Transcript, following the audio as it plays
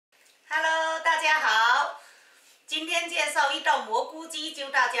家好，今天介绍一道蘑菇鸡，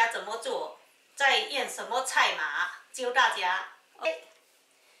教大家怎么做，再用什么菜码教大家。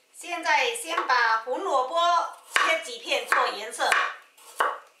现在先把红萝卜切几片做颜色，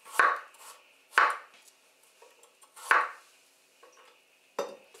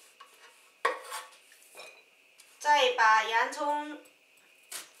再把洋葱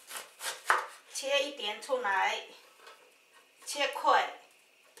切一点出来，切块。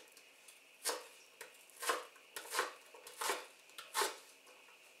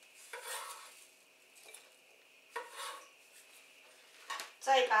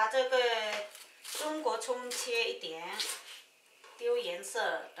 再把这个中国葱切一点，丢颜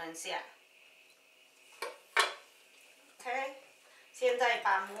色，等下。OK， 现在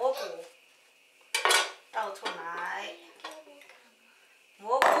把蘑菇倒出来，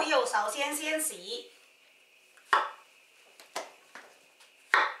蘑菇要首先洗。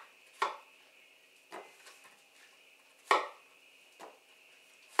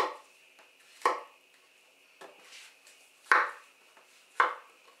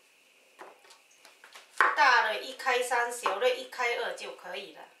 大的1开3，小的1开2就可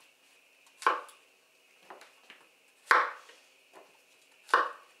以了。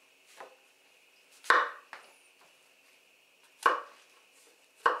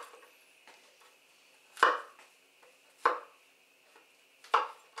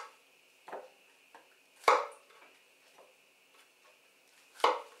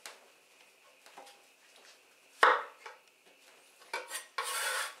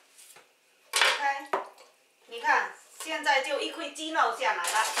你看，现在就一块鸡肉下来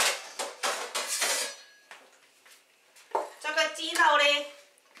了。这个鸡肉呢，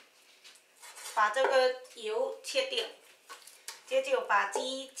把这个油切掉，接着把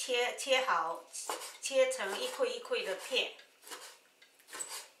鸡切好，切成一块一块的片。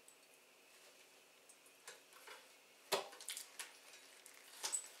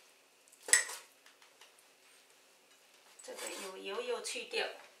这个有油又去掉。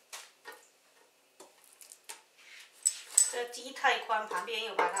 这鸡太宽，旁边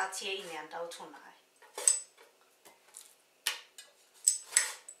又把它切1、2刀出来。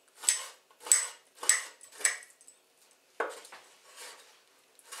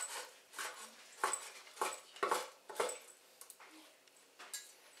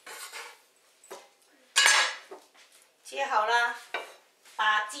切好了，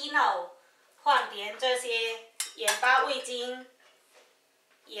把鸡肉放点这些盐巴、味精，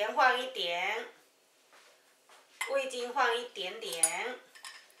盐放一点。 味精放一点点，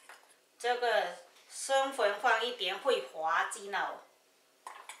这个生粉放一点会滑鸡肉，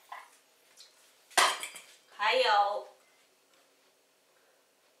还有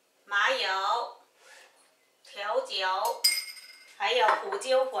麻油、调酒，还有胡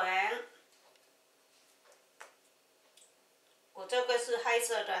椒粉。我这个是黑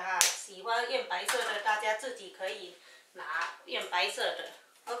色的哈，喜欢用白色的，大家自己可以拿用白色的。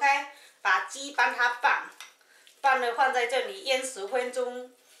OK， 把鸡帮它拌。 拌了放在这里腌10分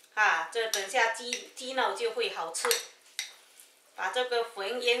钟，这等下鸡肉就会好吃。把这个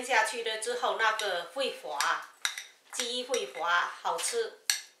粉腌下去了之后，那个会滑，鸡会滑，好吃。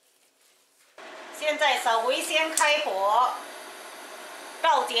现在稍微先开火，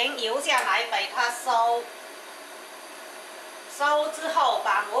倒点油下来，把它烧。烧之后，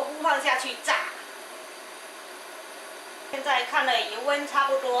把蘑菇放下去炸。现在看了油温差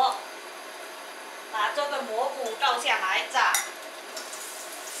不多。 把这个蘑菇倒下来炸，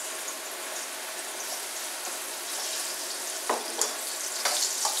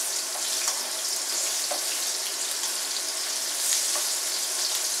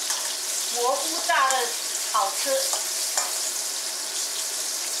蘑菇炸的好吃。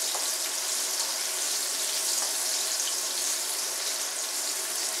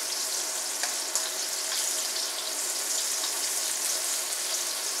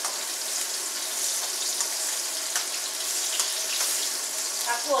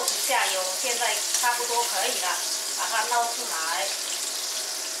它过几下油，现在差不多可以了，把它捞出来。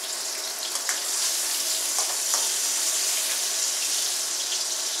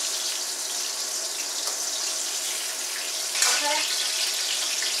OK，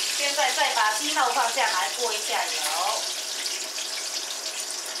 现在再把鸡肉放下来，过一下油。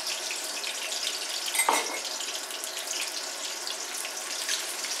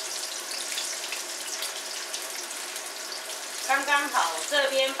 刚刚好，这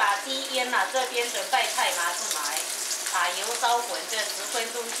边把鸡腌了，这边准备菜拿出来，把油烧滚，这10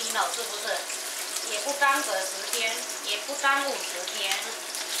分钟鸡肉是不是？也不耽搁时间，也不耽误时间。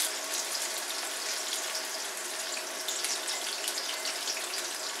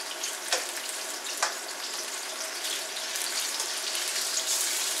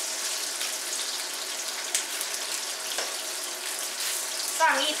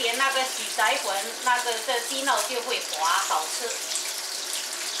一点那个洗仔粉，那个这鸡肉就会滑好吃。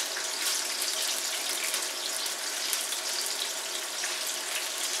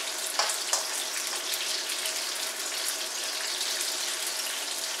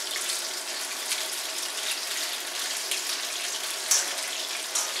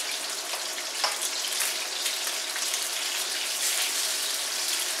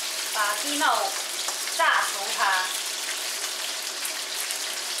把鸡肉炸熟它。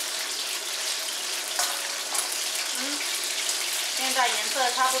现在颜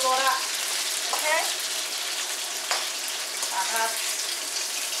色差不多了 ，OK， 把它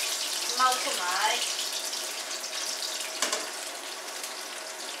捞出来。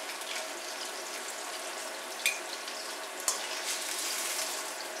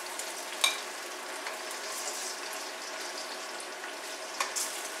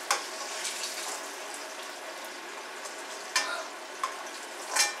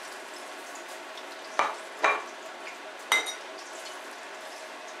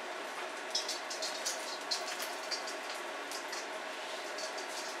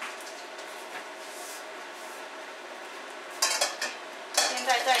现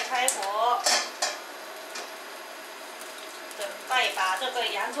在再开火，准备把这个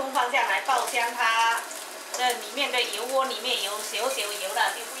洋葱放下来爆香它。这里面的油锅里面有小小油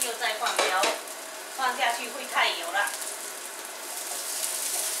了，就不用再放油，放下去会太油了。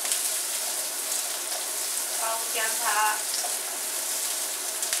爆香它。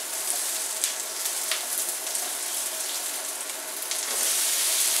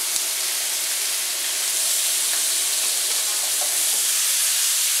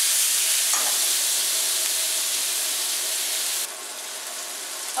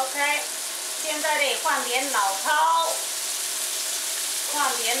OK， 现在得放点老抽，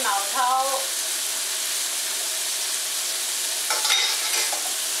放点老抽，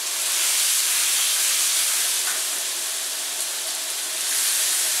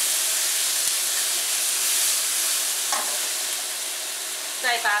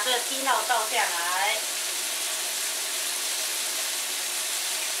再把这鸡肉倒下来，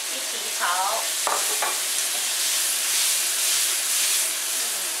一起炒。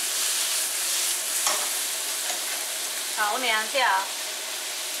炒两下，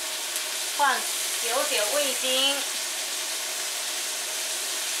放小小味精，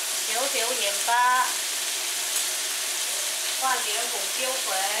小小盐巴，放点胡椒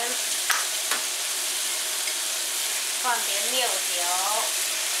粉，放点料酒，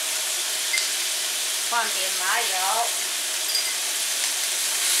放点麻油。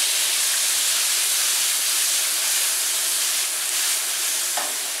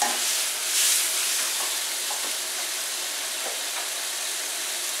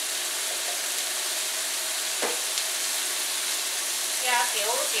加少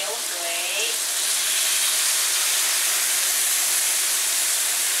少水，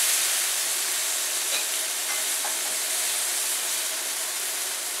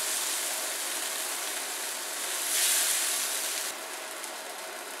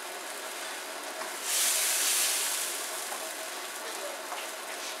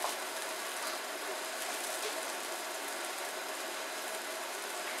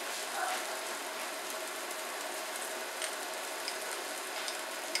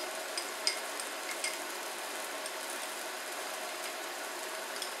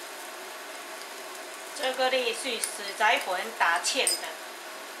这个呢是死仔粉打芡的，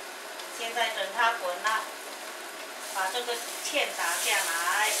现在等它滚了，把这个芡打下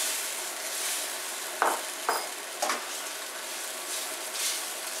来。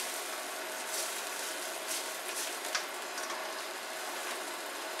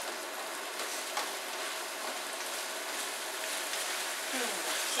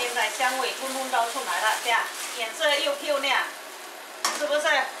现在香味通通都出来了，这样颜色又漂亮，是不是？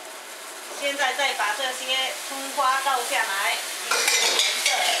现在再把这些葱花倒下来，有颜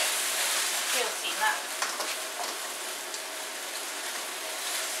色就行了。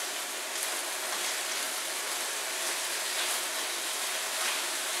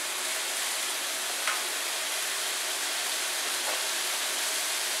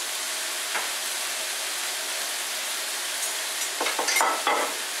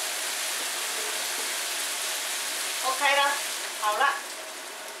OK 了，好了。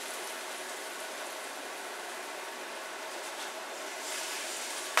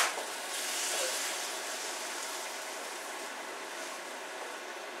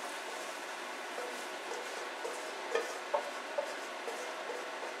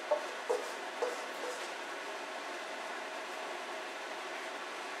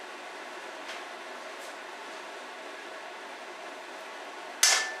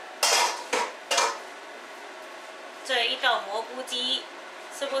这一道蘑菇鸡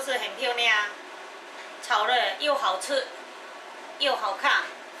是不是很漂亮？炒的又好吃又好看。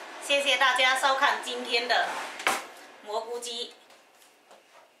谢谢大家收看今天的蘑菇鸡。